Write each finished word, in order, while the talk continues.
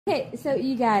Okay, so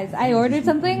you guys, I ordered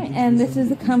something, and this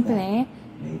is a company.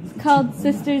 It's called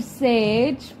Sisters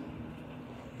Sage,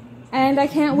 and I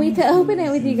can't wait to open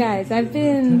it with you guys. I've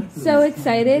been so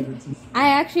excited. I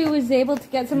actually was able to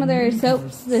get some of their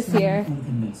soaps this year.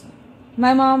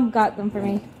 My mom got them for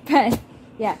me, but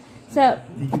yeah. So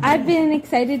I've been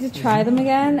excited to try them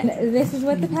again. This is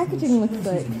what the packaging looks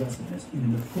like.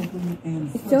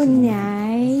 It's so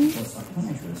nice.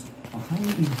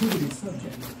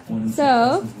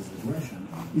 So,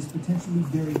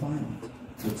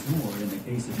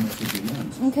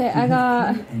 okay, I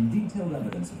got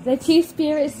the Tea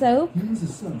Spirit soap. Here's a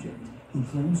subject who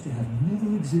claims to have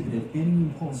never exhibited any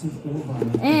impulsive or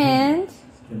violent And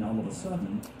then all of a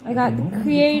sudden, I got the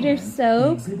Creator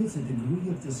soap. exhibits a degree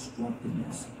of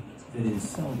destructiveness that is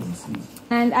seldom seen.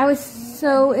 And I was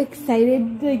so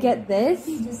excited to get this.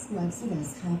 He describes it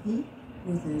as happy,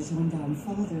 with a gendarme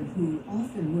father who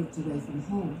often worked away from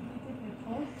home.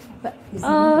 But,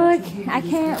 oh, I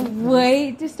can't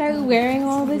wait to start wearing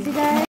all this, you guys.